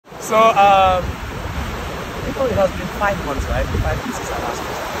So, it has been 5 months, right? 5 months since I last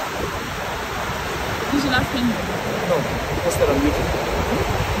posted. This is your last video? No, posted on YouTube.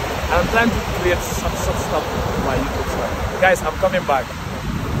 I'm trying to create some stuff for my YouTube channel. Guys, I'm coming back.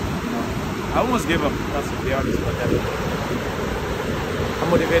 I almost gave up, that's to be honest, but I'm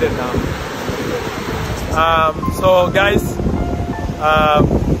motivated now. So guys,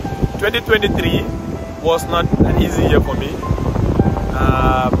 2023 was not an easy year for me.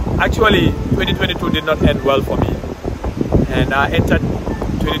 Actually, 2022 did not end well for me, and I entered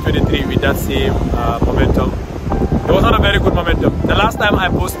 2023 with that same momentum. It was not a very good momentum. The last time I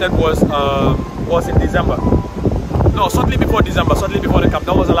posted was in December. No, shortly before December, shortly before the camp.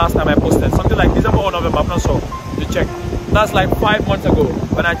 That was the last time I posted. Something like December or November, I'm not sure. You check. That's like 5 months ago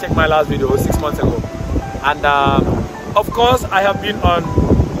when I checked my last video, 6 months ago. And of course, I have been on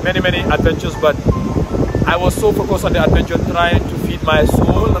many adventures, but I was so focused on the adventure, trying to feed my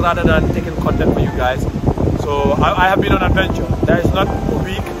soul rather than taking content for you guys. So I have been on adventure. There is not a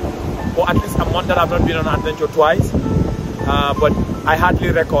week or at least a month that I've not been on adventure twice, but I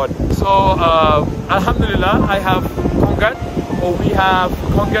hardly record. So Alhamdulillah, I have conquered, or we have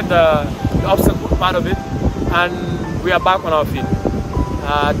conquered the obstacle part of it, and we are back on our feet.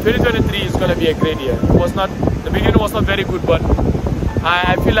 2023 is going to be a great year. The beginning was not very good, but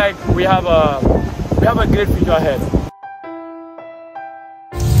I feel like we have a great future ahead.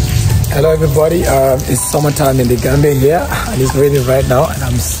 Hello everybody, it's summertime in the Gambia here, and it's raining right now and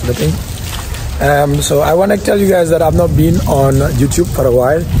I'm sweating. So I want to tell you guys that I've not been on YouTube for a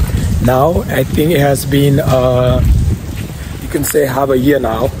while now. I think it has been, you can say, half a year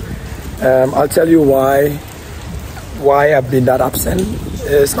now. I'll tell you why I've been that absent.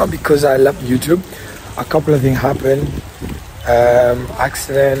 It's not because I love YouTube. A couple of things happened,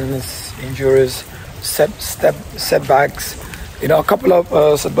 accidents, injuries, setbacks, you know, a couple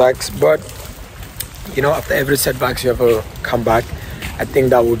of setbacks, but you know, after every setbacks you have to come back. I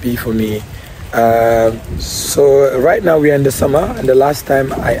think that would be for me. So right now we are in the summer, and the last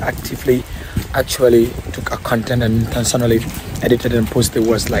time I actually took a content and intentionally edited and posted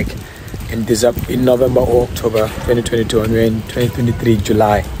was like in November or October 2022, and we're in 2023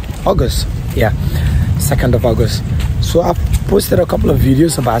 August, yeah, 2nd of August. So I've posted a couple of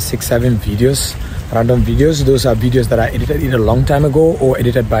videos, about 6-7 videos, random videos. Those are videos that I edited either a long time ago or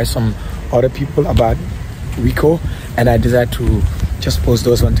edited by some other people about Wico, and I decided to just post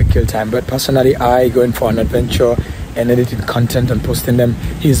those ones to kill time. But personally, I going for an adventure and editing content and posting them,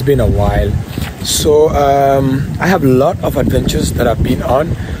 it's been a while. So I have a lot of adventures that I've been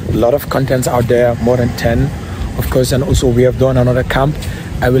on, a lot of contents out there, more than 10 of course, and also we have done another camp.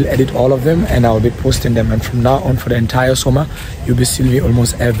 I will edit all of them and I'll be posting them, and from now on for the entire summer you'll be seeing me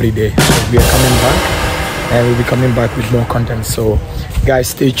almost every day. So we are coming back, and we'll be coming back with more content. So guys,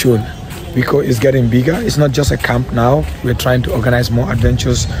 stay tuned. Wico is getting bigger. It's not just a camp now. We're trying to organize more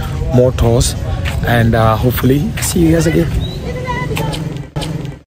adventures, more tours, and hopefully see you guys again.